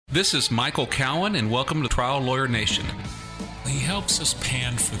This is Michael Cowan, and welcome to Trial Lawyer Nation. He helps us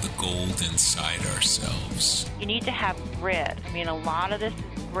pan for the gold inside ourselves. You need to have grit. I mean, a lot of this is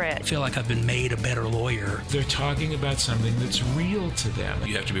grit. I feel like I've been made a better lawyer. They're talking about something that's real to them.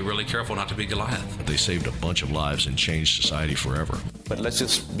 You have to be really careful not to be Goliath. They saved a bunch of lives and changed society forever. But let's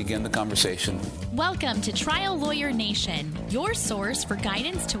just begin the conversation. Welcome to Trial Lawyer Nation, your source for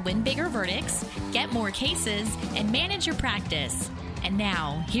guidance to win bigger verdicts, get more cases, and manage your practice. And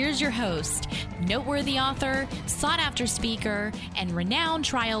now, here's your host, noteworthy author, sought-after speaker, and renowned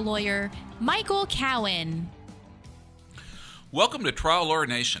trial lawyer, Michael Cowan. Welcome to Trial Lawyer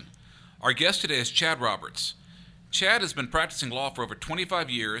Nation. Our guest today is Chad Roberts. Chad has been practicing law for over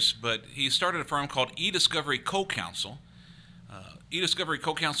 25 years, but he started a firm called eDiscovery Co-Counsel. eDiscovery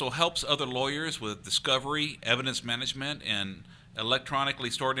Co-Counsel helps other lawyers with discovery, evidence management, and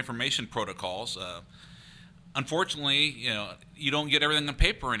electronically stored information protocols. Unfortunately, you don't get everything on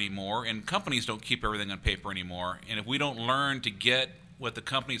paper anymore, and companies don't keep everything on paper anymore. And if we don't learn to get what the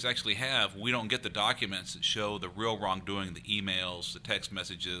companies actually have, we don't get the documents that show the real wrongdoing, the emails, the text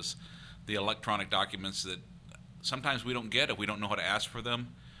messages, the electronic documents that sometimes we don't get if we don't know how to ask for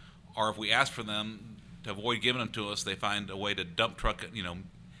them, or if we ask for them to avoid giving them to us, they find a way to dump truck,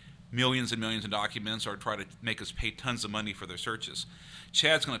 millions and millions of documents or try to make us pay tons of money for their searches.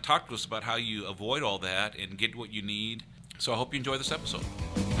 Chad's going to talk to us about how you avoid all that and get what you need. So I hope you enjoy this episode.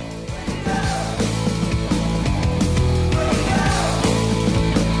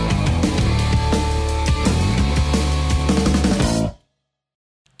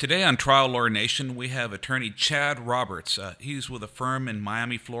 Today on Trial Lawyer Nation, we have attorney Chad Roberts. He's with a firm in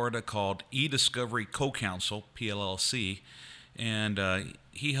Miami, Florida called eDiscovery Co-Counsel, PLLC. And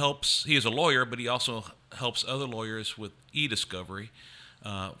he is a lawyer, but he also helps other lawyers with eDiscovery.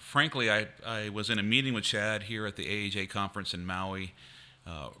 Frankly, I was in a meeting with Chad here at the AAJ conference in Maui,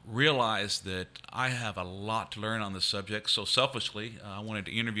 realized that I have a lot to learn on this subject. So selfishly, I wanted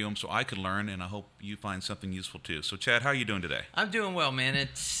to interview him so I could learn, and I hope you find something useful too. So Chad, how are you doing today? I'm doing well, man.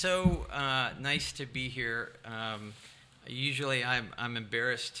 It's so nice to be here. Usually I'm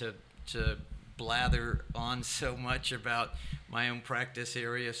embarrassed to blather on so much about my own practice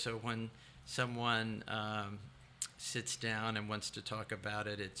area, so when someone sits down and wants to talk about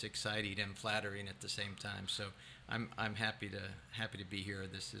it, it's exciting and flattering at the same time. So I'm happy to be here.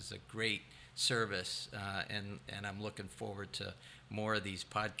 This is a great service, and I'm looking forward to more of these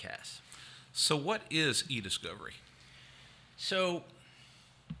podcasts. So what is eDiscovery? So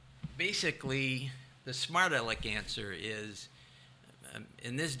basically, the smart aleck answer is,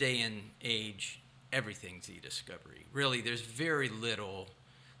 in this day and age, everything's eDiscovery. Really, there's very little.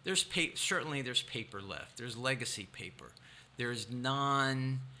 Certainly there's paper left. There's legacy paper. There's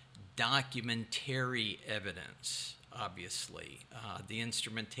non-documentary evidence, obviously. The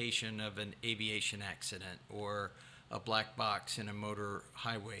instrumentation of an aviation accident or a black box in a motor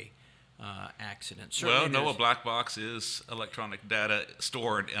highway accident. Certainly a black box is electronic data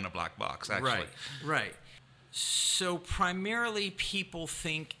stored in a black box, actually. Right. So primarily people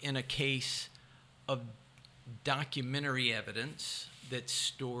think in a case of documentary evidence that's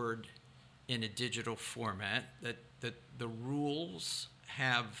stored in a digital format, that the rules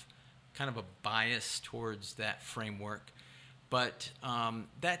have kind of a bias towards that framework. But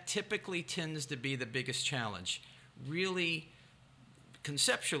that typically tends to be the biggest challenge. Really,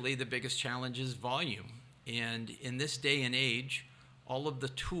 conceptually, the biggest challenge is volume. And in this day and age, all of the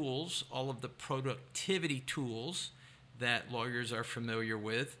tools, all of the productivity tools that lawyers are familiar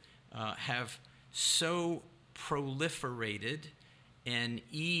with have so proliferated and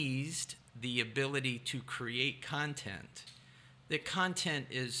eased the ability to create content. The content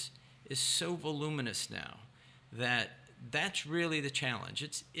is so voluminous now that's really the challenge.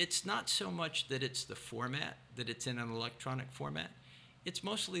 It's not so much that it's the format, that it's in an electronic format. It's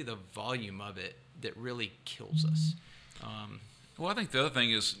mostly the volume of it that really kills us. Well, I think the other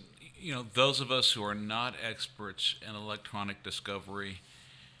thing is, those of us who are not experts in electronic discovery,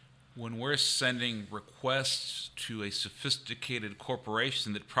 when we're sending requests to a sophisticated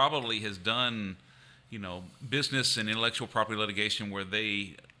corporation that probably has done, business and intellectual property litigation where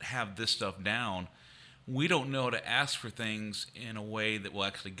they have this stuff down, we don't know how to ask for things in a way that will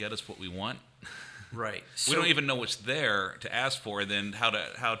actually get us what we want. Right. We don't even know what's there to ask for, then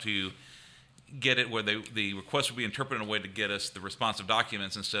how to get it where the request will be interpreted in a way to get us the responsive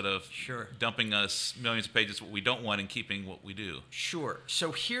documents instead of dumping us millions of pages of what we don't want and keeping what we do. Sure.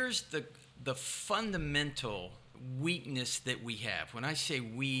 So here's the fundamental weakness that we have. When I say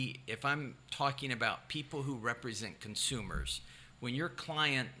we, if I'm talking about people who represent consumers, when your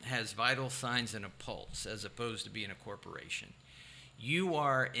client has vital signs and a pulse as opposed to being a corporation, you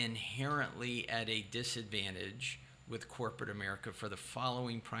are inherently at a disadvantage with corporate America for the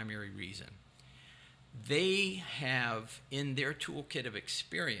following primary reason. They have in their toolkit of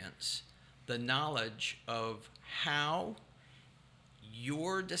experience the knowledge of how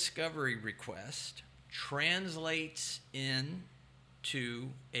your discovery request translates into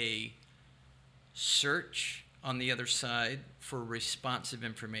a search on the other side for responsive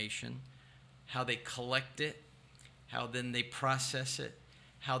information, how they collect it, how then they process it,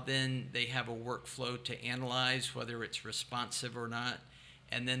 how then they have a workflow to analyze whether it's responsive or not,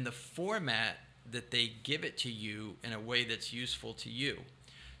 and then the format that they give it to you in a way that's useful to you.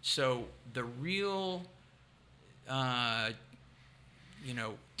 So the real,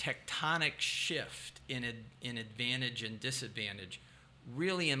 tectonic shift in advantage and disadvantage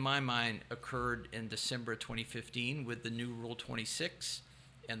really, in my mind, occurred in December 2015 with the new Rule 26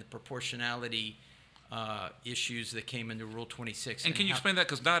 and the proportionality issues that came into Rule 26. And can you explain that?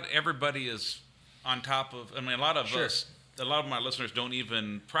 Because not everybody is on top of, a lot of us, a lot of my listeners don't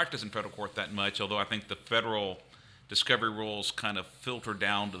even practice in federal court that much, although I think the federal discovery rules kind of filter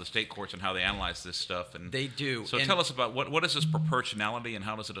down to the state courts and how they analyze this stuff. And they do. So tell us about what is this proportionality and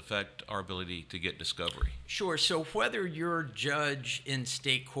how does it affect our ability to get discovery? Sure. So whether your judge in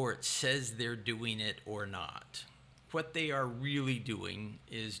state court says they're doing it or not, what they are really doing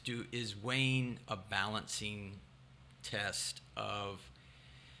is weighing a balancing test of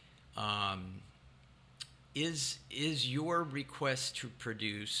is your request to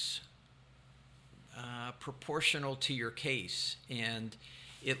produce proportional to your case. And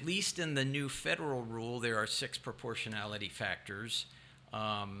at least in the new federal rule, there are 6 proportionality factors.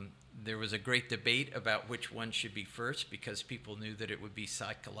 There was a great debate about which one should be first because people knew that it would be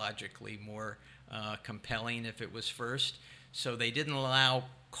psychologically more compelling if it was first. So they didn't allow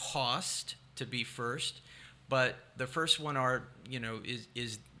cost to be first, but the first one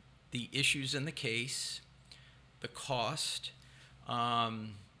is the issues in the case, the cost,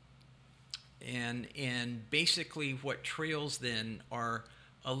 and basically what trails then are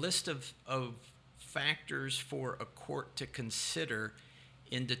a list of factors for a court to consider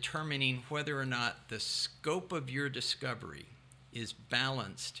in determining whether or not the scope of your discovery is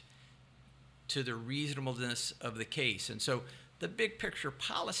balanced to the reasonableness of the case. And so the big picture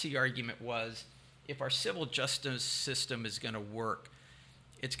policy argument was if our civil justice system is going to work,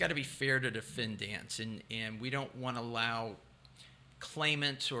 it's got to be fair to defendants, and we don't want to allow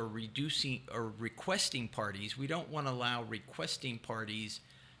claimants or requesting parties, we don't want to allow requesting parties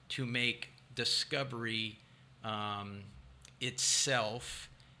to make discovery itself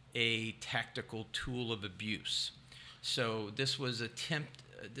a tactical tool of abuse. So this was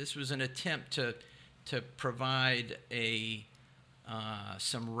an attempt to provide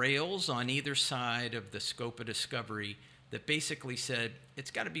some rails on either side of the scope of discovery that basically said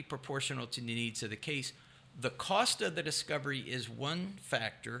it's got to be proportional to the needs of the case. The cost of the discovery is one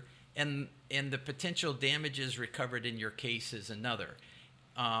factor, and the potential damages recovered in your case is another.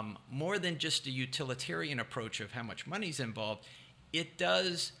 More than just a utilitarian approach of how much money is involved, it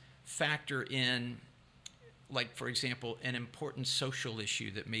does factor in, like, for example, an important social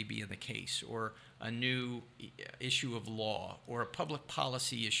issue that may be in the case, or a new issue of law, or a public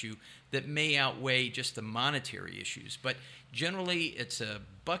policy issue that may outweigh just the monetary issues. But generally, it's a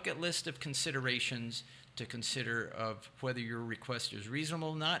bucket list of considerations to consider of whether your request is reasonable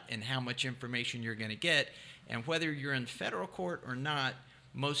or not and how much information you're going to get. And whether you're in federal court or not,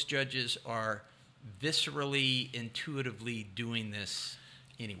 most judges are viscerally, intuitively doing this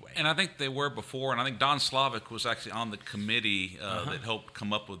anyway. And I think they were before, and I think Don Slavic was actually on the committee that helped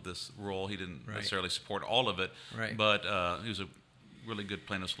come up with this rule. He didn't necessarily support all of it, but he was a really good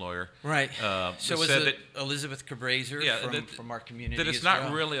plaintiff's lawyer. Right. So was it Elizabeth Cabraser from our community that it's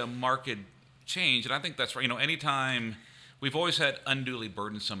not really a marked change, and I think that's right. Anytime we've always had unduly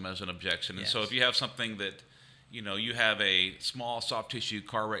burdensome as an objection, and so if you have something that, you have a small soft tissue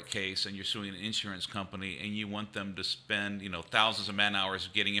car wreck case and you're suing an insurance company and you want them to spend, thousands of man hours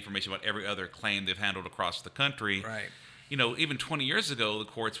getting information about every other claim they've handled across the country. Right. Even 20 years ago, the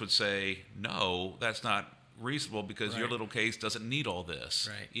courts would say, no, that's not reasonable because your little case doesn't need all this,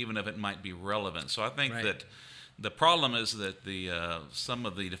 even if it might be relevant. So I think that the problem is that some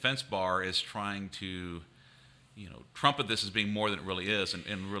of the defense bar is trying to, trumpet this as being more than it really is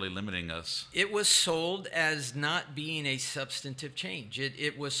and really limiting us. It was sold as not being a substantive change.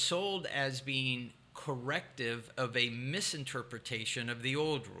 It was sold as being corrective of a misinterpretation of the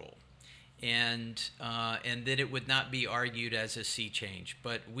old rule, and that it would not be argued as a sea change.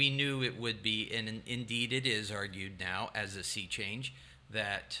 But we knew it would be, and indeed it is argued now as a sea change,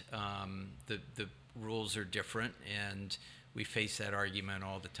 that the rules are different, and we face that argument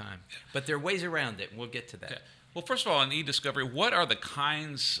all the time. But there are ways around it, and we'll get to that. Okay. Well, first of all, in e-discovery, what are the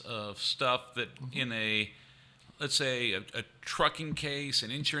kinds of stuff that in a, let's say, a trucking case,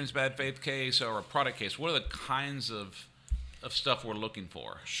 an insurance bad faith case, or a product case, what are the kinds of stuff we're looking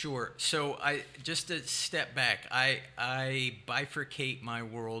for? Sure. So just to step back, I bifurcate my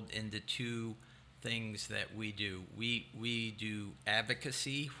world into two things that we do. We do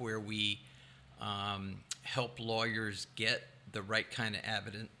advocacy, where we help lawyers get the right kind of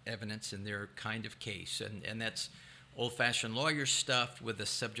evidence in their kind of case. And that's old-fashioned lawyer stuff with a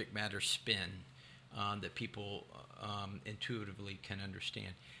subject matter spin that people intuitively can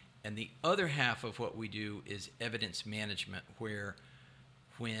understand. And the other half of what we do is evidence management, where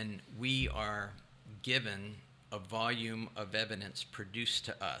when we are given a volume of evidence produced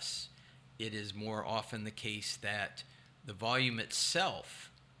to us, it is more often the case that the volume itself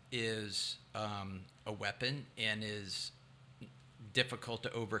is a weapon and is difficult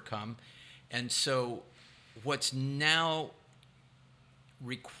to overcome. And so what's now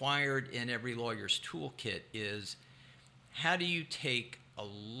required in every lawyer's toolkit is, how do you take a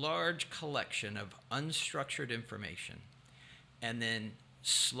large collection of unstructured information and then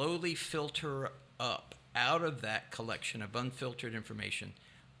slowly filter up out of that collection of unfiltered information,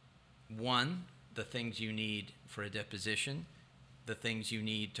 one, the things you need for a deposition, the things you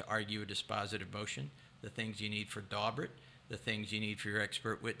need to argue a dispositive motion, the things you need for Daubert, the things you need for your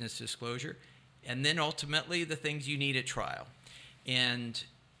expert witness disclosure, and then ultimately the things you need at trial. And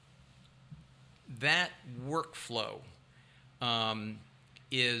that workflow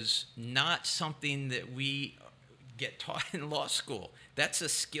is not something that we get taught in law school. That's a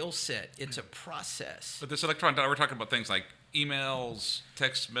skill set. It's a process. But this electronic data, we're talking about things like emails,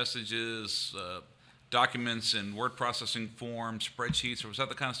 text messages, documents in word processing forms, spreadsheets, or was that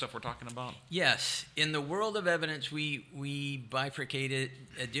the kind of stuff we're talking about? Yes. In the world of evidence, we bifurcate it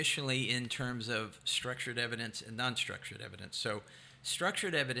additionally in terms of structured evidence and non-structured evidence. So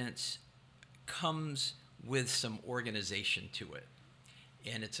structured evidence comes with some organization to it,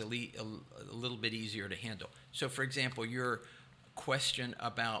 and it's a little bit easier to handle. So, for example, your question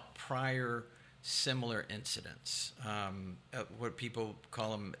about prior similar incidents, what people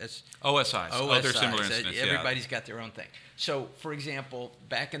call them as OSIs, other similar incidents. Everybody's got their own thing. So, for example,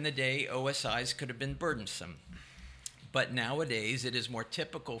 back in the day, OSIs could have been burdensome. But nowadays, it is more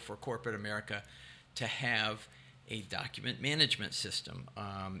typical for corporate America to have a document management system.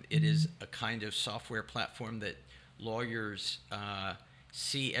 It is a kind of software platform that lawyers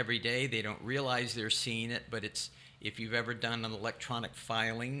see every day. They don't realize they're seeing it, but it's, if you've ever done an electronic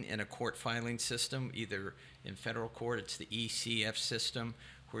filing in a court filing system, either in federal court, it's the ECF system,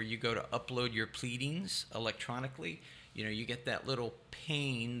 where you go to upload your pleadings electronically. You know, you get that little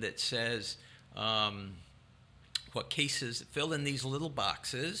pane that says what cases, fill in these little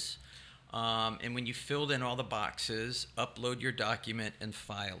boxes, and when you filled in all the boxes, upload your document and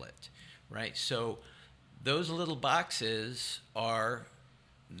file it, right? So those little boxes are,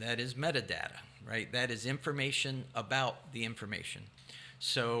 that is metadata, right? That is information about the information.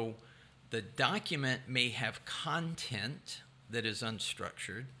 So the document may have content that is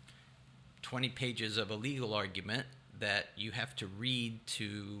unstructured, 20 pages of a legal argument that you have to read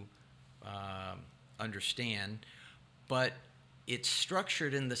to understand, but it's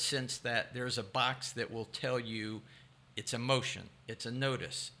structured in the sense that there's a box that will tell you it's a motion, it's a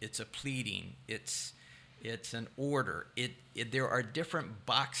notice, it's a pleading, it's an order. There are different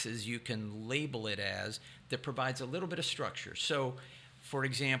boxes you can label it as that provides a little bit of structure. So, for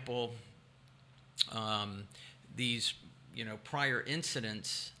example, these prior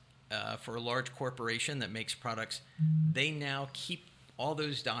incidents for a large corporation that makes products, they now keep all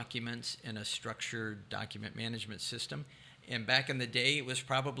those documents in a structured document management system. And back in the day, it was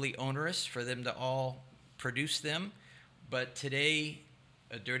probably onerous for them to all produce them. But today,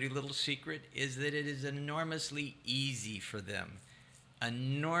 a dirty little secret is that it is enormously easy for them.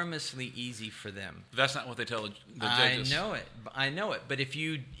 Enormously easy for them. That's not what they tell the judges. I know it. But if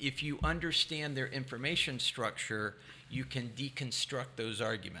you understand their information structure, you can deconstruct those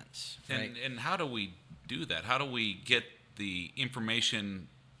arguments. Right? And how do we do that? How do we get the information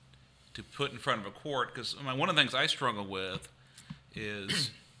to put in front of a court? Because one of the things I struggle with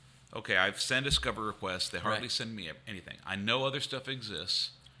is, okay, I've sent a discovery request. They hardly send me anything. I know other stuff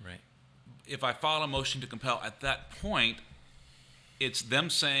exists. Right. If I file a motion to compel, at that point, it's them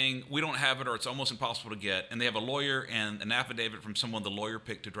saying we don't have it or it's almost impossible to get, and they have a lawyer and an affidavit from someone the lawyer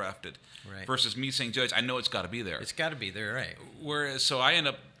picked to draft it, right, versus me saying, Judge, I know it's got to be there. It's got to be there, right. Whereas, so I end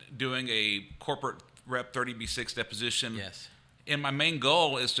up doing a corporate rep 30B6 deposition. Yes. And my main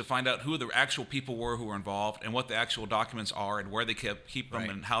goal is to find out who the actual people were who were involved and what the actual documents are and where they keep them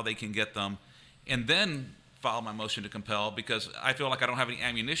and how they can get them. And then file my motion to compel, because I feel like I don't have any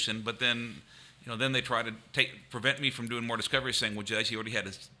ammunition. But then, then they try to prevent me from doing more discovery, saying, "Well, Judge, he already had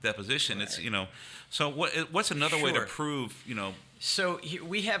his deposition." Right. It's So what's another way to prove So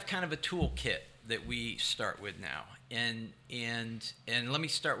we have kind of a toolkit that we start with now, and let me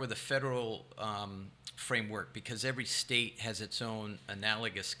start with a federal framework, because every state has its own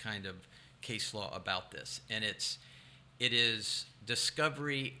analogous kind of case law about this, and it is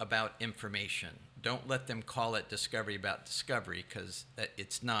discovery about information. Don't let them call it discovery about discovery, because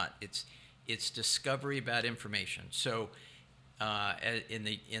it's not. It's discovery about information. So in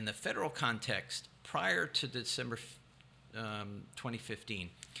the federal context, prior to December 2015,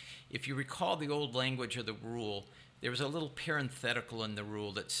 if you recall the old language of the rule, there was a little parenthetical in the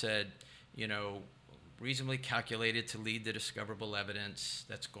rule that said, reasonably calculated to lead to discoverable evidence.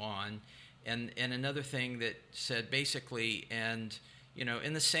 That's gone. And another thing that said basically, and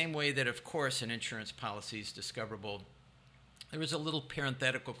in the same way that, of course, an insurance policy is discoverable, there was a little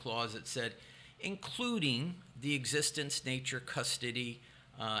parenthetical clause that said, including the existence, nature, custody,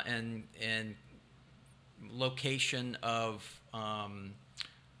 and location of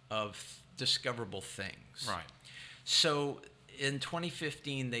discoverable things. Right. So in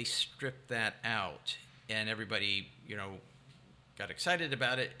 2015, they stripped that out, and everybody, got excited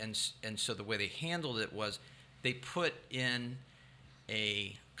about it. And so the way they handled it was they put in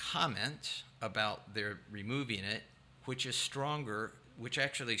a comment about their removing it, which is stronger, which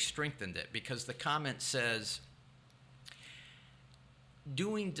actually strengthened it, because the comment says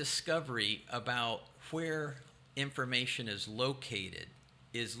doing discovery about where information is located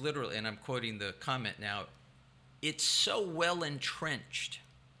is literally, and I'm quoting the comment now, it's so well entrenched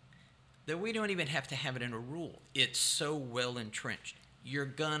that we don't even have to have it in a rule. It's so well entrenched. You're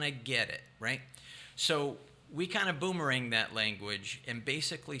gonna get it, right? So we kind of boomerang that language and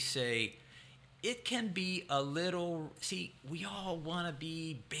basically say it can be a little, we all want to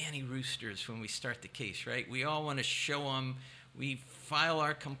be banty roosters when we start the case, right? We all want to show them, we file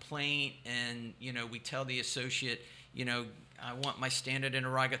our complaint, and, we tell the associate, I want my standard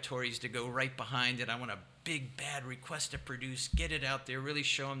interrogatories to go right behind it. I want a big, bad request to produce, get it out there, really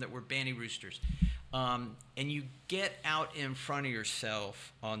show them that we're banty roosters. And you get out in front of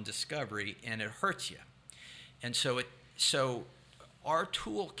yourself on discovery, and it hurts you. And so our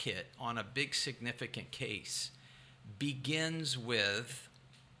toolkit on a big, significant case begins with,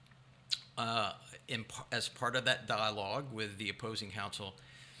 as part of that dialogue with the opposing counsel,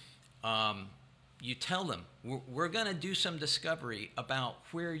 you tell them, we're going to do some discovery about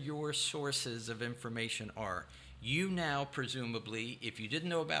where your sources of information are. You now, presumably, if you didn't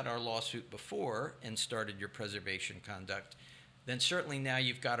know about our lawsuit before and started your preservation conduct, then certainly now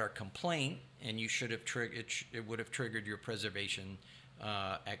you've got our complaint, and you should have it would have triggered your preservation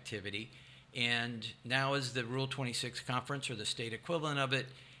activity. And now is the Rule 26 conference, or the state equivalent of it,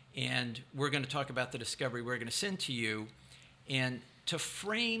 and we're going to talk about the discovery we're going to send to you. And to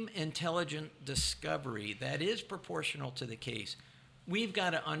frame intelligent discovery that is proportional to the case, we've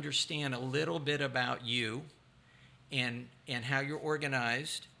got to understand a little bit about you and how you're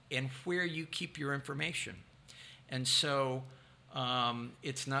organized and where you keep your information. And so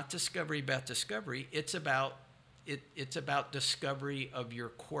it's not discovery about discovery. It's about discovery of your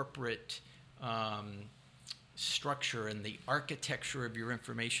corporate structure and the architecture of your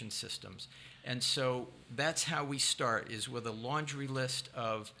information systems. And so that's how we start, is with a laundry list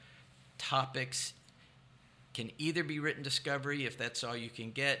of topics. Can either be written discovery if that's all you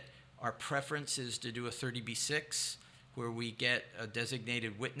can get. Our preference is to do a 30B6 where we get a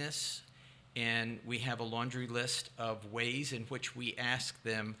designated witness, and we have a laundry list of ways in which we ask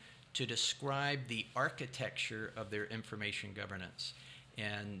them to describe the architecture of their information governance.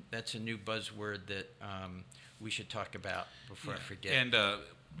 And that's a new buzzword that we should talk about before I forget. And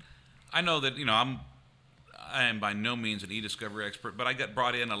I know that, I am by no means an e-discovery expert, but I get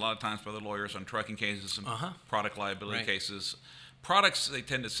brought in a lot of times by the lawyers on trucking cases and product liability cases. Products, they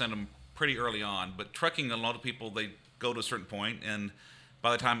tend to send them pretty early on, but trucking, a lot of people, they go to a certain point, and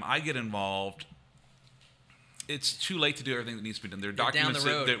by the time I get involved, it's too late to do everything that needs to be done. There are documents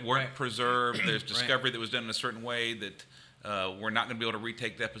that weren't preserved. There's discovery that was done in a certain way that we're not going to be able to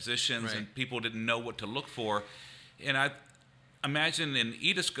retake depositions, and people didn't know what to look for. And I imagine in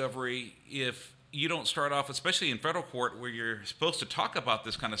e-discovery, if you don't start off, especially in federal court where you're supposed to talk about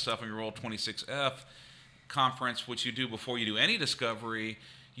this kind of stuff in your Rule 26F conference, which you do before you do any discovery,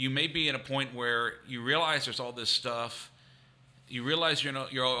 you may be at a point where you realize there's all this stuff. you realize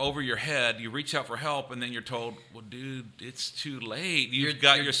you're over your head. You reach out for help, and then you're told, "Well, dude, it's too late. You've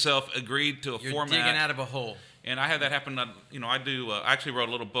got yourself agreed to a You're format." digging out of a hole. And I had that happen. I actually wrote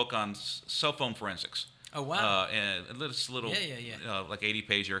a little book on cell phone forensics. Oh, wow. And it's a little, like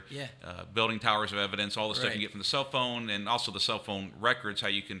 80-pager. Yeah. Building towers of evidence, all the stuff Right. you get from the cell phone, and also the cell phone records, how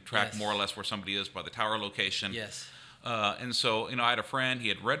you can track Yes. more or less where somebody is by the tower location. Yes. And so, I had a friend, he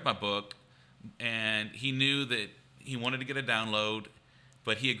had read my book, and he knew that he wanted to get a download,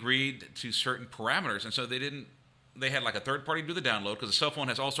 but he agreed to certain parameters. And so they had like a third party do the download, because the cell phone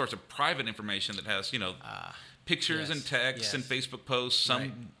has all sorts of private information that has, pictures Yes, and texts and Facebook posts, some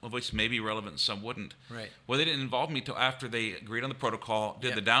Right. of which may be relevant and some wouldn't. Right. Well, they didn't involve me till after they agreed on the protocol,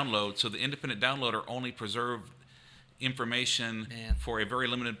 did the download, so the independent downloader only preserved information Man. for a very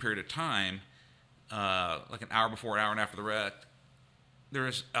limited period of time, like an hour before, an hour and after the wreck.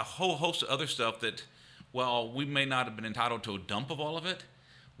 There's a whole host of other stuff that, while we may not have been entitled to a dump of all of it,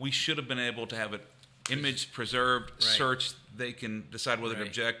 we should have been able to have it image preserved, Right. searched. They can decide whether to Right.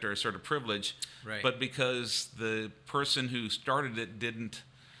 object or assert a privilege. Right. But because the person who started it didn't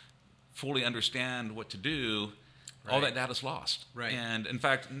fully understand what to do, all Right. that data's lost. Right. And in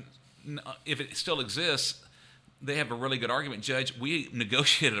fact, if it still exists, they have a really good argument. Judge, we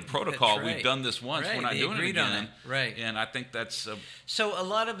negotiated a protocol. That's right. We've done this once. Right. We're not They doing it agreed on again. it. Right. And I think that's So a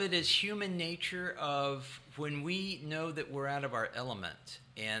lot of it is human nature of when we know that we're out of our element,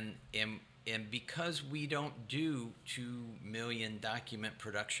 and because we don't do 2 million document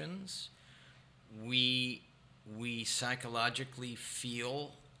productions, we psychologically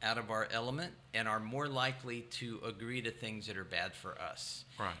feel out of our element and are more likely to agree to things that are bad for us.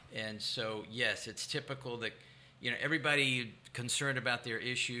 Right. And so, yes, it's typical that, everybody concerned about their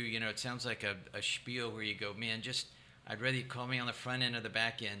issue, it sounds like a spiel where you go, man, I'd rather you call me on the front end or the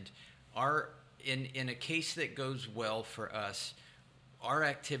back end. In a case that goes well for us, our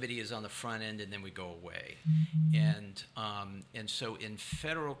activity is on the front end and then we go away. And so in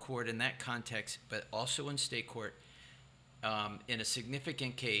federal court in that context, but also in state court, in a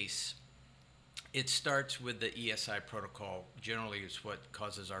significant case, it starts with the ESI protocol. Generally, is what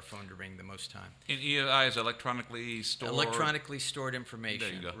causes our phone to ring the most time. and ESI is electronically stored. Electronically stored information.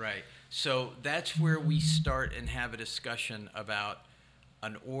 There you go. Right. So that's where we start and have a discussion about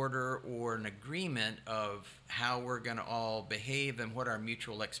an order or an agreement of how we're going to all behave and what our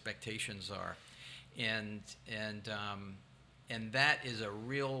mutual expectations are, and that is a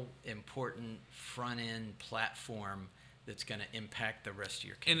real important front end platform that's going to impact the rest of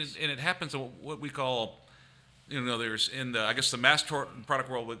your case. And it happens in what we call, there's in the, I guess, the mass tort product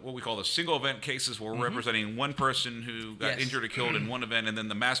world, what we call the single event cases, where we're representing one person who got Yes. injured or killed in one event, and then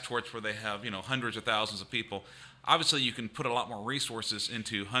the mass torts where they have, hundreds of thousands of people. Obviously, you can put a lot more resources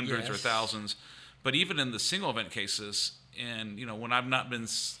into hundreds or Yes. thousands, but even in the single event cases, and, when I've not been,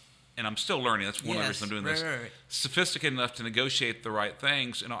 and I'm still learning, that's one of the Yes. reasons I'm doing Right, this, right, right. sophisticated enough to negotiate the right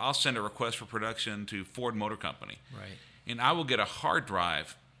things, I'll send a request for production to Ford Motor Company. Right. And I will get a hard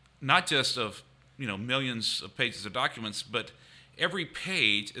drive, not just of millions of pages of documents, but every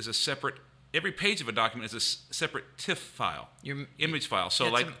page is a separate. Every page of a document is a separate TIFF file, image file. So,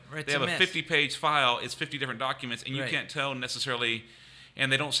 It's like it's they have a mess. 50-page file. It's 50 different documents, and you Right. can't tell necessarily.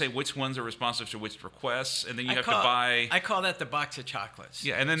 And they don't say which ones are responsive to which requests, and then you have to to buy. I call that the box of chocolates.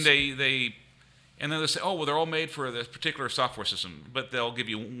 Yeah, and then they'll say, oh, well, they're all made for this particular software system, but they'll give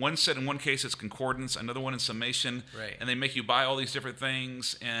you one set in one case it's concordance, another one in summation, Right. and they make you buy all these different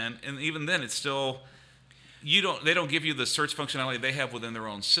things, and even then it's still they don't give you the search functionality they have within their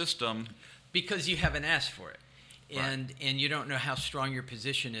own system. Because you haven't asked for it. Right. And you don't know how strong your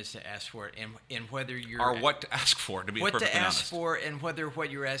position is to ask for it, and whether you're Or what to ask for, to be what perfectly to ask honest. for, and whether what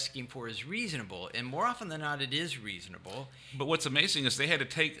you're asking for is reasonable. And more often than not, it is reasonable. But what's amazing is they had to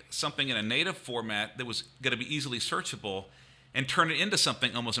take something in a native format that was going to be easily searchable and turn it into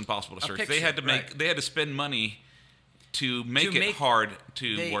something almost impossible to search. picture, They had to right. they had to spend money to make it make- hard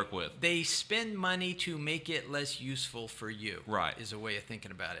to work with. They spend money to make it less useful for you. Right. Is a way of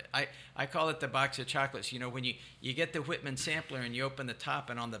thinking about it. I call it the box of chocolates. When you get the Whitman sampler and you open the top,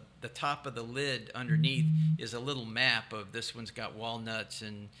 and on the top of the lid underneath is a little map of this one's got walnuts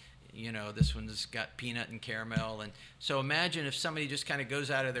and this one's got peanut and caramel. And so imagine if somebody just kind of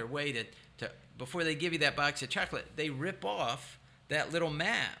goes out of their way to before they give you that box of chocolate, they rip off that little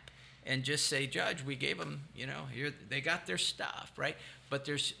map and just say, Judge, we gave them, here they got their stuff, right? But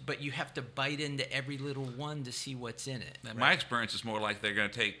you have to bite into every little one to see what's in it. And my experience is more like they're going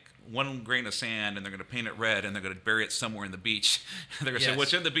to take one grain of sand and they're going to paint it red and they're going to bury it somewhere in the beach. They're going to say, Yes.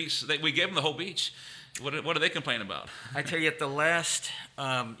 what's in the beach? We gave them the whole beach. What do they complain about? I tell you, at the last,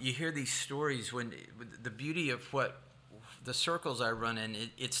 you hear these stories when the beauty of what the circles I run in,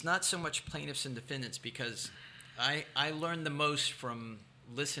 it's not so much plaintiffs and defendants, because I learned the most from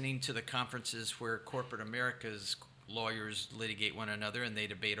listening to the conferences where corporate America's lawyers litigate one another and they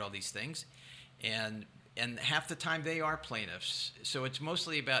debate all these things, and half the time they are plaintiffs. So it's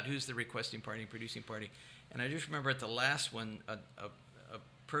mostly about who's the requesting party and producing party. And I just remember at the last one, a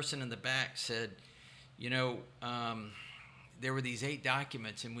person in the back said, there were these 8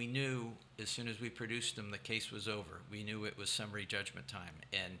 documents, and we knew as soon as we produced them, the case was over. We knew it was summary judgment time.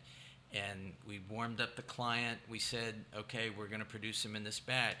 And we warmed up the client. We said, okay, we're going to produce them in this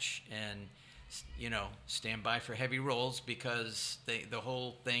batch. And, stand by for heavy rolls, because the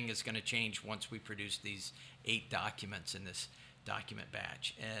whole thing is going to change once we produce these 8 documents in this document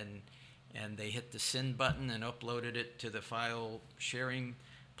batch. And they hit the send button and uploaded it to the file sharing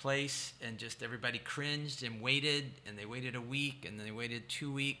place, and just everybody cringed and waited, and they waited a week, and then they waited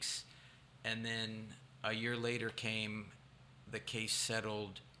 2 weeks, and then a year later came, the case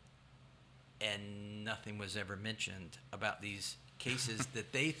settled, and nothing was ever mentioned about these cases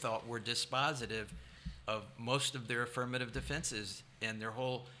that they thought were dispositive of most of their affirmative defenses and their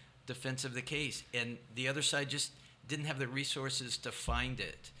whole defense of the case. And the other side just didn't have the resources to find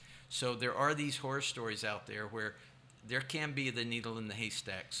it. So there are these horror stories out there where there can be the needle in the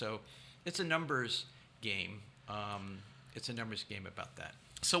haystack. So it's a numbers game. It's a numbers game about that.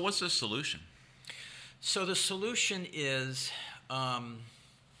 So what's the solution? So the solution is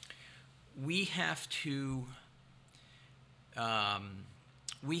we have to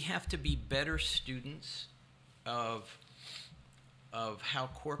be better students of how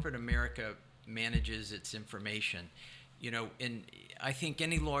corporate America manages its information. And I think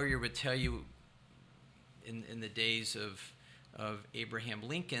any lawyer would tell you in the days of Abraham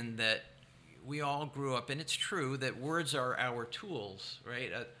Lincoln that we all grew up, and it's true that words are our tools,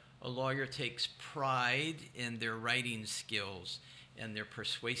 right? A lawyer takes pride in their writing skills and their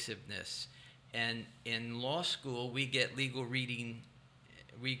persuasiveness. And in law school, we get legal writing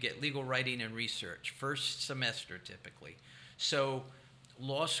and research, first semester typically. So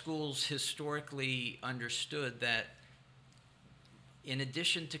law schools historically understood that in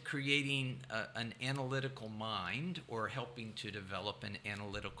addition to creating an analytical mind, or helping to develop an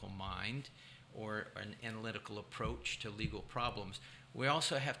analytical mind or an analytical approach to legal problems, we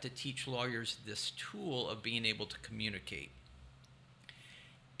also have to teach lawyers this tool of being able to communicate.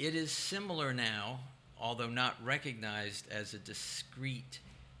 It is similar now, although not recognized as a discrete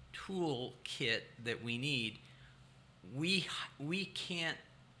tool kit that we need. We can't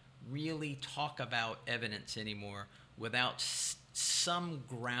really talk about evidence anymore without some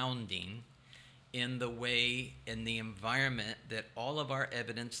grounding in the way, in the environment that all of our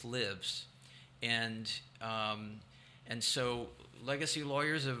evidence lives. And so legacy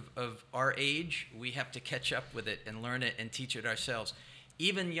lawyers of our age, we have to catch up with it and learn it and teach it ourselves.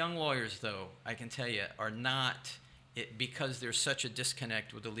 Even young lawyers, though, I can tell you, are not, because there's such a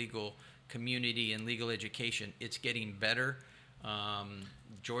disconnect with the legal community and legal education, it's getting better.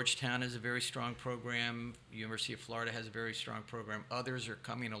 Georgetown has a very strong program. University of Florida has a very strong program. Others are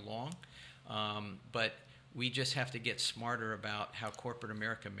coming along. But we just have to get smarter about how corporate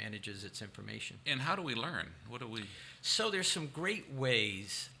America manages its information. And how do we learn? What do we... So there's some great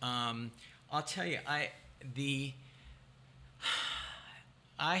ways. I'll tell you,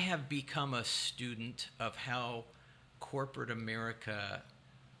 I have become a student of how corporate America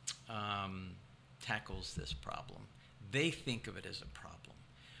tackles this problem. They think of it as a problem.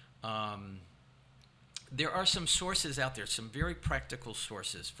 There are some sources out there, some very practical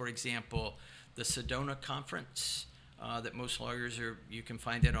sources. For example, the Sedona Conference that most lawyers you can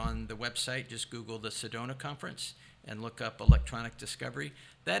find it on the website. Just Google the Sedona Conference and look up electronic discovery.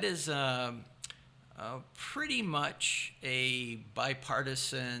 That is pretty much a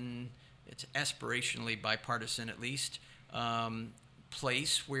bipartisan, it's aspirationally bipartisan at least,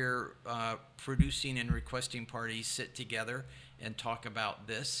 place where producing and requesting parties sit together and talk about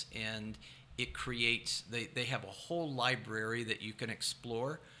this, and it creates, they have a whole library that you can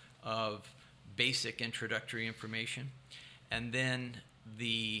explore of basic introductory information. And then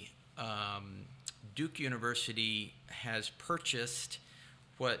the Duke University has purchased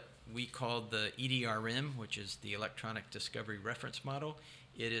what we call the EDRM, which is the Electronic Discovery Reference Model.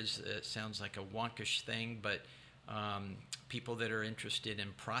 It sounds like a wonkish thing, but people that are interested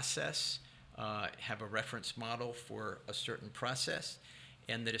in process have a reference model for a certain process.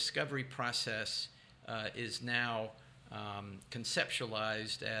 And the discovery process is now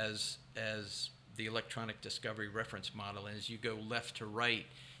conceptualized as the Electronic Discovery Reference Model. And as you go left to right,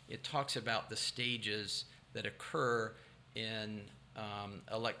 it talks about the stages that occur in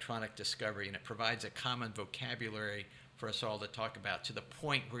electronic discovery, and it provides a common vocabulary for us all to talk about, to the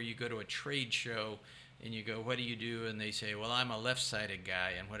point where you go to a trade show and you go, what do you do? And they say, well, I'm a left-sided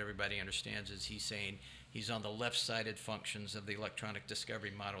guy. And what everybody understands is he's saying he's on the left-sided functions of the electronic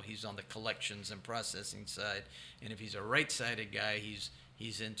discovery model. He's on the collections and processing side. And if he's a right-sided guy, he's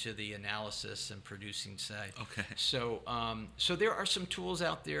into the analysis and producing side. Okay. So so there are some tools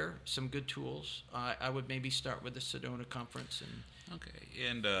out there, some good tools. I would maybe start with the Sedona conference. Okay.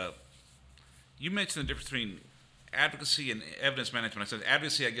 And you mentioned the difference between advocacy and evidence management. I said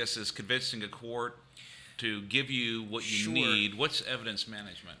advocacy, I guess, is convincing a court to give you what you need. What's evidence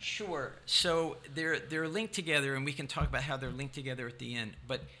management? Sure. So they're linked together, and we can talk about how they're linked together at the end.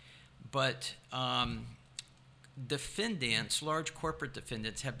 But defendants, large corporate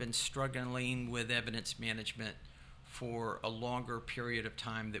defendants, have been struggling with evidence management for a longer period of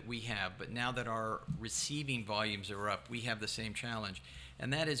time that we have. But now that our receiving volumes are up, we have the same challenge.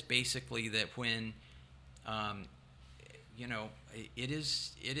 And that is basically that when it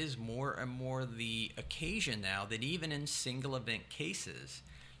is more and more the occasion now that even in single event cases,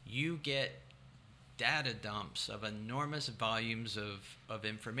 you get data dumps of enormous volumes of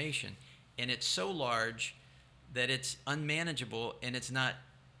information. And it's so large that it's unmanageable, and it's not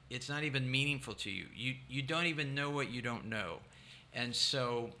even meaningful to you. You don't even know what you don't know. And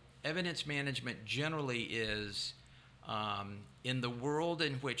so evidence management generally is, in the world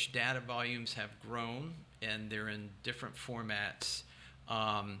in which data volumes have grown, and they're in different formats,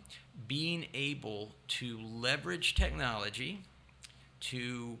 being able to leverage technology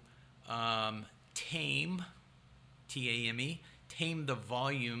to tame, T-A-M-E, tame the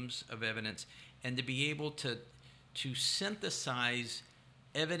volumes of evidence, and to be able to synthesize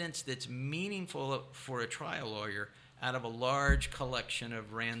evidence that's meaningful for a trial lawyer out of a large collection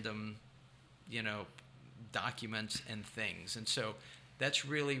of random, documents and things. And so that's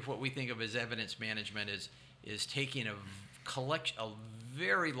really what we think of as evidence management, is taking a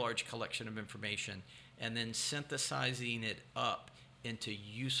very large collection of information and then synthesizing it up into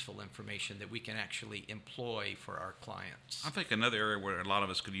useful information that we can actually employ for our clients. I think another area where a lot of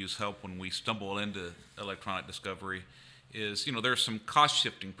us could use help when we stumble into electronic discovery is, there's some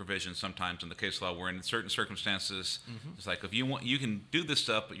cost-shifting provisions sometimes in the case law where in certain circumstances, it's like if you can do this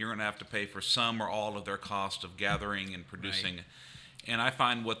stuff, but you're going to have to pay for some or all of their cost of gathering and producing. Right. And I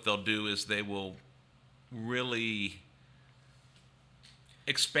find what they'll do is they will really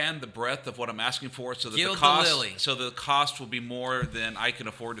expand the breadth of what I'm asking for, so that the cost will be more than I can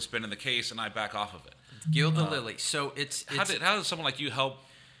afford to spend in the case, and I back off of it. Gild the lily. So how does someone like you help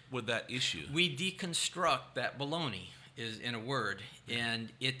with that issue? We deconstruct that baloney, is in a word, and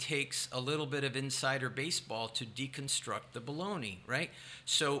it takes a little bit of insider baseball to deconstruct the baloney, right?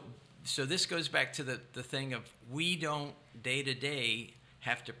 So this goes back to the thing of, we don't day to day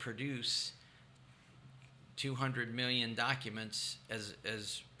have to produce 200 million documents as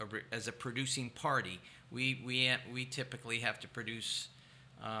a producing party. We typically have to produce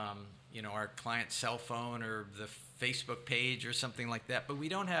our client's cell phone or the Facebook page or something like that, but we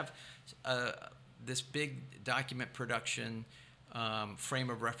don't have this big document production frame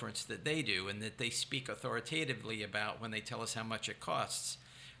of reference that they do, and that they speak authoritatively about when they tell us how much it costs.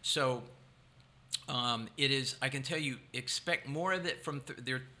 So it is, I can tell you, expect more of it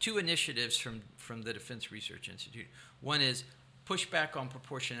there are two initiatives from the Defense Research Institute. One is pushback on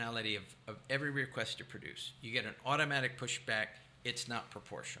proportionality of every request to produce. You get an automatic pushback, it's not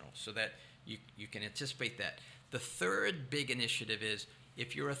proportional, so that you can anticipate that. The third big initiative is,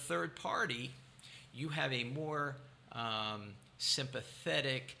 if you're a third party, you have a more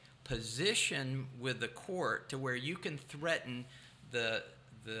sympathetic position with the court, to where you can threaten the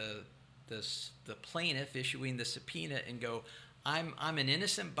plaintiff issuing the subpoena and go, I'm an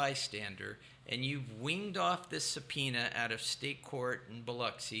innocent bystander, and you've winged off this subpoena out of state court in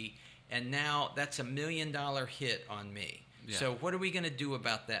Biloxi, and now that's $1 million hit on me. Yeah. So what are we going to do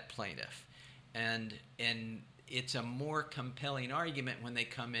about that plaintiff? And it's a more compelling argument when they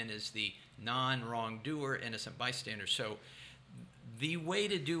come in as the non-wrongdoer, innocent bystander. So the way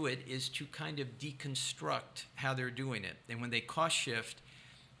to do it is to kind of deconstruct how they're doing it. And when they cost shift,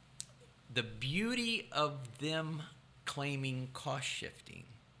 the beauty of them claiming cost shifting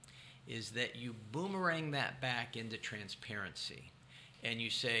is that you boomerang that back into transparency. And you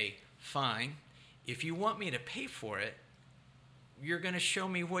say, fine, if you want me to pay for it, you're going to show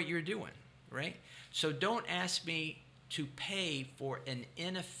me what you're doing, right? So don't ask me to pay for an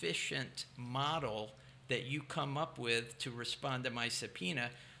inefficient model that you come up with to respond to my subpoena.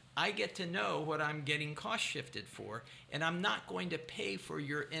 I get to know what I'm getting cost shifted for, and I'm not going to pay for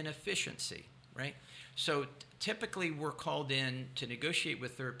your inefficiency, right? So typically we're called in to negotiate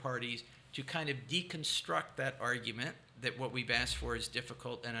with third parties to kind of deconstruct that argument that what we've asked for is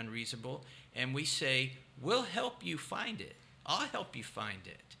difficult and unreasonable, and we say, we'll help you find it. I'll help you find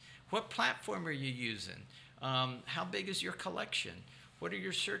it. What platform are you using? How big is your collection? What are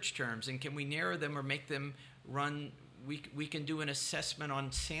your search terms? And can we narrow them or make them run? We can do an assessment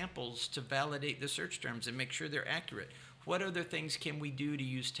on samples to validate the search terms and make sure they're accurate. What other things can we do to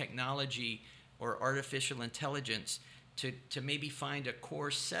use technology or artificial intelligence to maybe find a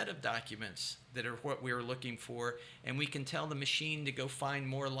core set of documents that are what we're looking for, and we can tell the machine to go find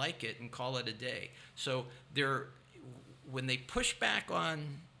more like it and call it a day. So when they push back on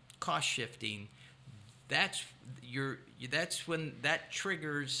cost shifting, that's when that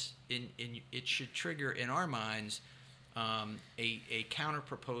triggers, it should trigger in our minds a counter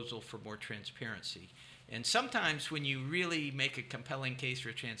proposal for more transparency. And sometimes when you really make a compelling case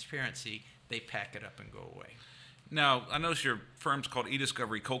for transparency, they pack it up and go away. Now, I notice your firm's called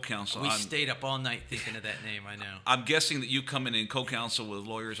eDiscovery Co-Counsel. We stayed up all night thinking of that name, I know. I'm guessing that you come in and co-counsel with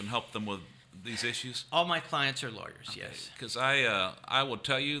lawyers and help them with these issues? All my clients are lawyers, yes. Because I will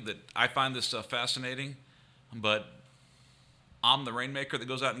tell you that I find this stuff fascinating, but I'm the rainmaker that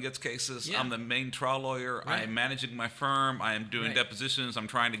goes out and gets cases. Yeah. I'm the main trial lawyer. Right. I am managing my firm. I am doing Right. depositions. I'm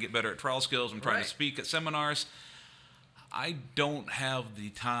trying to get better at trial skills. I'm trying Right. to speak at seminars. I don't have the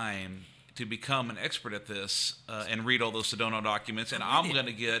time to become an expert at this and read all those Sedona documents, and I'm going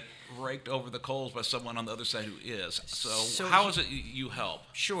to get raked over the coals by someone on the other side who is. So how is it you help?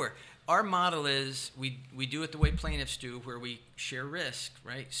 Sure. Our model is we do it the way plaintiffs do, where we share risk,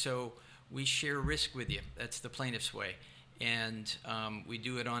 right? So we share risk with you. That's the plaintiff's way. And we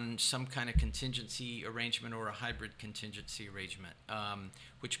do it on some kind of contingency arrangement or a hybrid contingency arrangement,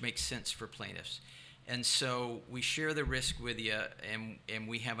 which makes sense for plaintiffs. And so we share the risk with you, and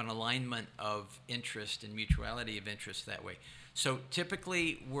we have an alignment of interest and mutuality of interest that way. So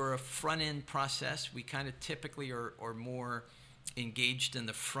typically, we're a front-end process. We kind of typically are more engaged in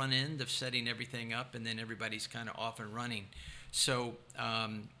the front end of setting everything up, and then everybody's kind of off and running. So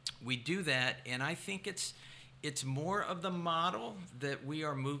we do that, and I think it's more of the model that we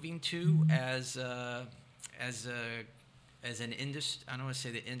are moving to as an industry. I don't want to say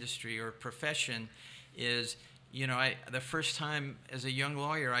the industry or profession is. You know, the first time as a young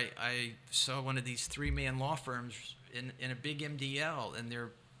lawyer, I saw one of these three-man law firms in a big MDL, and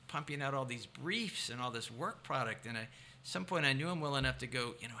they're pumping out all these briefs and all this work product. And at some point, I knew them well enough to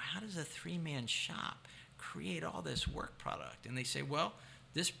go, you know, how does a three-man shop create all this work product? And they say, well,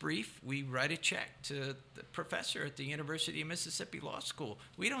 this brief, we write a check to the professor at the University of Mississippi Law School.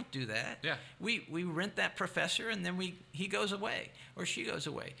 We don't do that. Yeah. We rent that professor, and then he goes away or she goes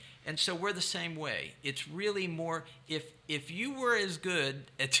away. And so we're the same way. It's really more, if you were as good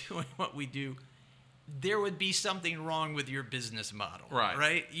at doing what we do, there would be something wrong with your business model.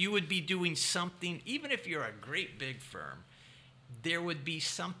 Right? You would be doing something, even if you're a great big firm, there would be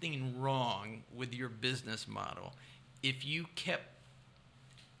something wrong with your business model if you kept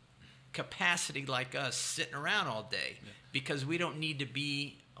capacity like us sitting around all day, because we don't need to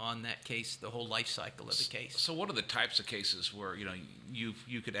be on that case the whole life cycle of the case. So what are the types of cases where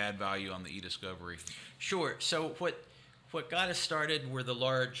you could add value on the eDiscovery? Sure. So what got us started were the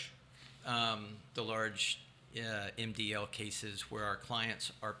large MDL cases where our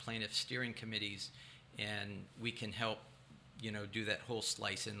clients are plaintiff steering committees, and we can help do that whole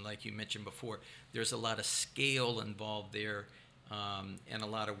slice. And like you mentioned before, there's a lot of scale involved there, and a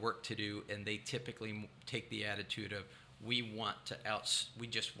lot of work to do, and they typically take the attitude of, we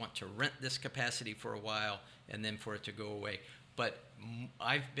just want to rent this capacity for a while and then for it to go away. But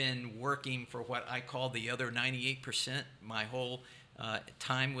I've been working for what I call the other 98% my whole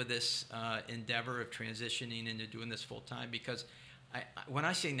time with this endeavor of transitioning into doing this full time, because when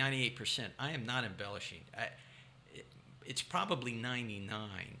I say 98%, I am not embellishing. It's probably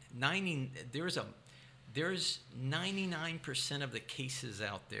 99. There's 99% of the cases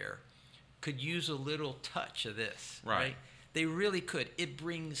out there could use a little touch of this, right? They really could. It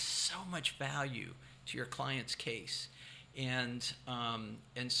brings so much value to your client's case. And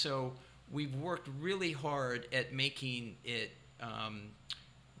so we've worked really hard at making it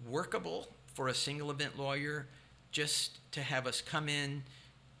workable for a single event lawyer, just to have us come in,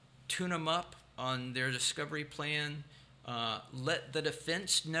 tune them up on their discovery plan, let the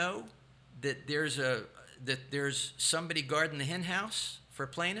defense know that there's somebody guarding the hen house for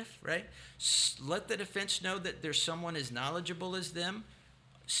plaintiff, right? Let the defense know that there's someone as knowledgeable as them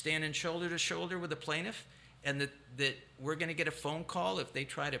standing shoulder to shoulder with the plaintiff, and that we're going to get a phone call if they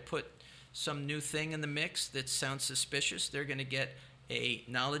try to put some new thing in the mix that sounds suspicious. They're going to get a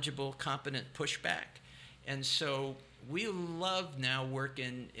knowledgeable, competent pushback. And so we love now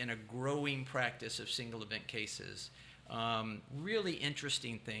working in a growing practice of single event cases. really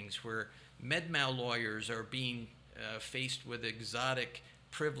interesting things where med-mal lawyers are being faced with exotic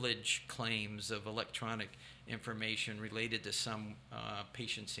privilege claims of electronic information related to some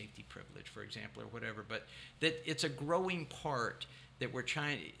patient safety privilege, for example, or whatever. But that it's a growing part that we're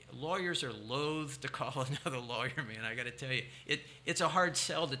trying. Lawyers are loath to call another lawyer, man. I got to tell you, it's a hard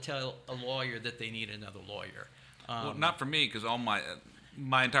sell to tell a lawyer that they need another lawyer. Well, not for me, because all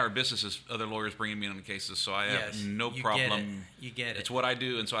my entire business is other lawyers bringing me on cases, so I have no problem. You get it. It's what I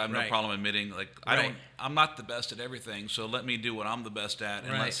do, and so I have no problem admitting, like, I'm not the best at everything, so let me do what I'm the best at,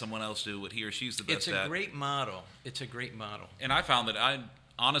 and let someone else do what he or she's the best at. It's a great model. It's a great model. And I found that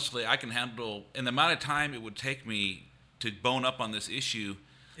honestly, I can handle, in the amount of time it would take me to bone up on this issue,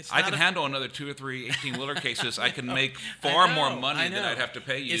 I can handle another 2 or 3 18-wheeler cases. I can make far more money than I'd have to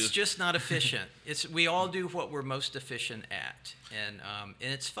pay you. It's just not efficient. We all do what we're most efficient at, and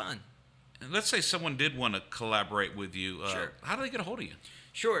it's fun. And let's say someone did want to collaborate with you. Sure. How do they get a hold of you?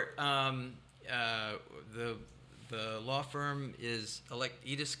 Sure. The law firm is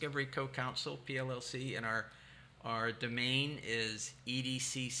eDiscovery Co-Counsel, PLLC, and our domain is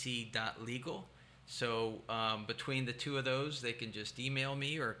edcc.legal. So between the two of those, they can just email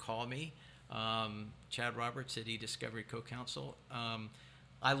me or call me, Chad Roberts at eDiscovery Co-Counsel.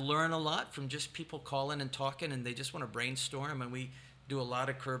 I learn a lot from just people calling and talking, and they just want to brainstorm, and we do a lot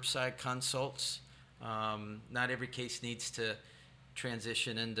of curbside consults. Not every case needs to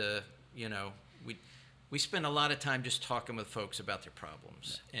transition into, we spend a lot of time just talking with folks about their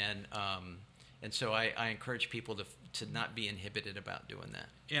problems. And so I encourage people to not be inhibited about doing that.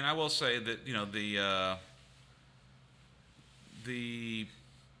 And I will say that, the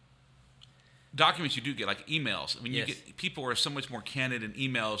documents you do get, like emails, I mean, you get, people are so much more candid in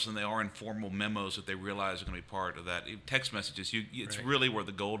emails than they are in formal memos that they realize are going to be part of that. Text messages, it's really where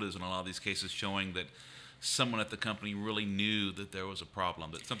the gold is in a lot of these cases, showing that someone at the company really knew that there was a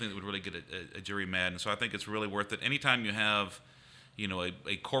problem, that something that would really get a jury mad. And so I think it's really worth it. Anytime you have, a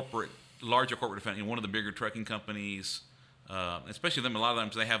larger corporate defendant, one of the bigger trucking companies, especially them, a lot of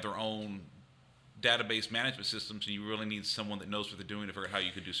times they have their own database management systems, and you really need someone that knows what they're doing to figure out how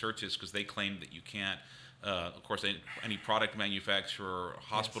you could do searches, because they claim that you can't. Of course, any product manufacturer,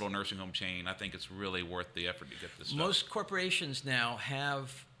 hospital, nursing home chain, I think it's really worth the effort to get this stuff. Most corporations now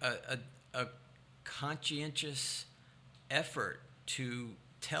have a conscientious effort to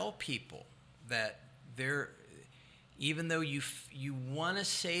tell people that even though you want to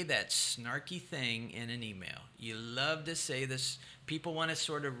say that snarky thing in an email, you love to say this, people want to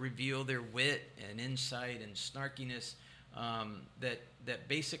sort of reveal their wit and insight and snarkiness, that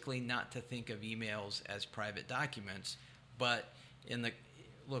basically not to think of emails as private documents, but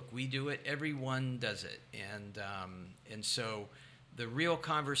look, we do it, everyone does it, and so the real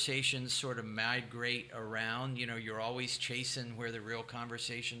conversations sort of migrate around. You're always chasing where the real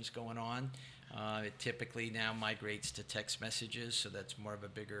conversation's going on. It typically now migrates to text messages, so that's more of a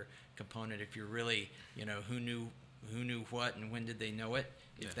bigger component. If you're really, who knew what and when did they know it,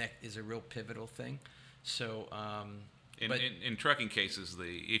 if that is a real pivotal thing. So, in trucking cases,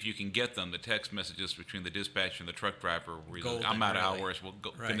 if you can get them, the text messages between the dispatcher and the truck driver, I'm out of hours, we'll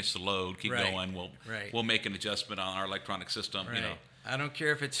go finish the load, keep going, we'll make an adjustment on our electronic system. I don't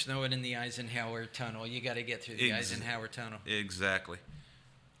care if it's snowing in the Eisenhower Tunnel. You got to get through the Eisenhower Tunnel. Exactly.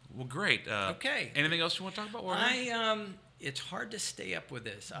 Well, great. Okay. Anything else you want to talk about? It's hard to stay up with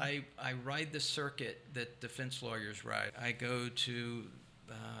this. I ride the circuit that defense lawyers ride. I go to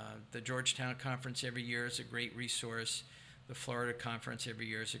the Georgetown Conference every year. It's a great resource. The Florida Conference every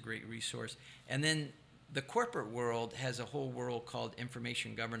year is a great resource. And then the corporate world has a whole world called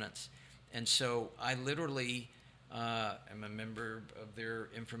information governance. And so I literally am a member of their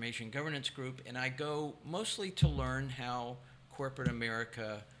information governance group, and I go mostly to learn how corporate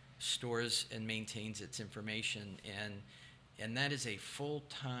America stores and maintains its information, and that is a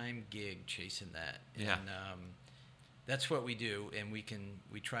full-time gig chasing that. Yeah. And that's what we do, and we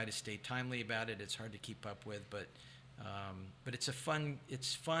try to stay timely about it. It's hard to keep up with, but it's fun,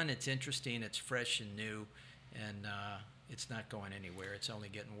 it's interesting, it's fresh and new, and it's not going anywhere. It's only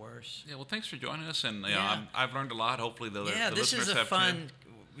getting worse. Yeah. Well, thanks for joining us, and I've learned a lot. Hopefully, the this listeners is a have fun. too.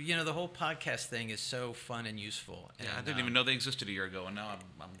 The whole podcast thing is so fun and useful. Yeah, and, I didn't even know they existed a year ago, and now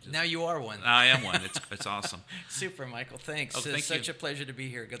I'm just... Now you are one. I am one. It's awesome. Super, Michael. Thanks. Oh, It's such a pleasure to be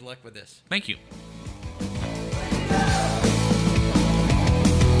here. Good luck with this. Thank you.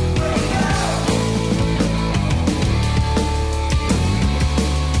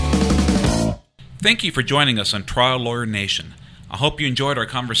 Thank you for joining us on Trial Lawyer Nation. I hope you enjoyed our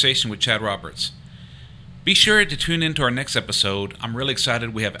conversation with Chad Roberts. Be sure to tune in to our next episode. I'm really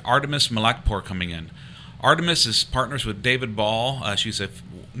excited. We have Artemis Malakpour coming in. Artemis is partners with David Ball. She's a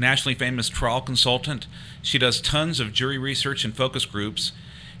nationally famous trial consultant. She does tons of jury research and focus groups,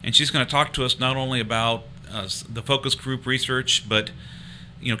 and she's going to talk to us not only about the focus group research, but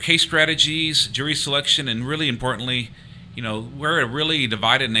case strategies, jury selection, and really importantly, we're a really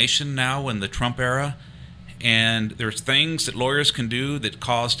divided nation now in the Trump era, and there's things that lawyers can do that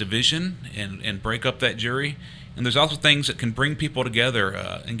cause division and break up that jury. And there's also things that can bring people together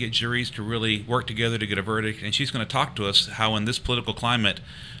and get juries to really work together to get a verdict. And she's going to talk to us how in this political climate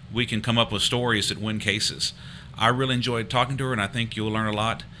we can come up with stories that win cases. I really enjoyed talking to her, and I think you'll learn a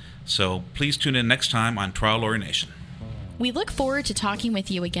lot. So please tune in next time on Trial Lawyer Nation. We look forward to talking with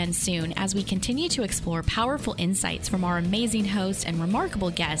you again soon as we continue to explore powerful insights from our amazing hosts and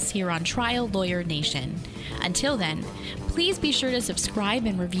remarkable guests here on Trial Lawyer Nation. Until then, please be sure to subscribe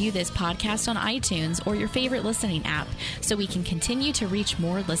and review this podcast on iTunes or your favorite listening app so we can continue to reach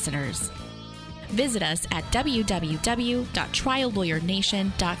more listeners. Visit us at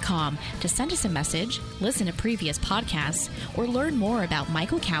www.triallawyernation.com to send us a message, listen to previous podcasts, or learn more about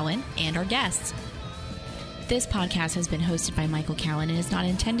Michael Cowan and our guests. This podcast has been hosted by Michael Cowan and is not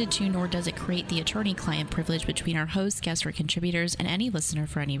intended to, nor does it create the attorney-client privilege between our hosts, guests, or contributors and any listener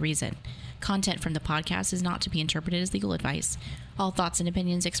for any reason. Content from the podcast is not to be interpreted as legal advice. All thoughts and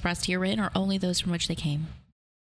opinions expressed herein are only those from which they came.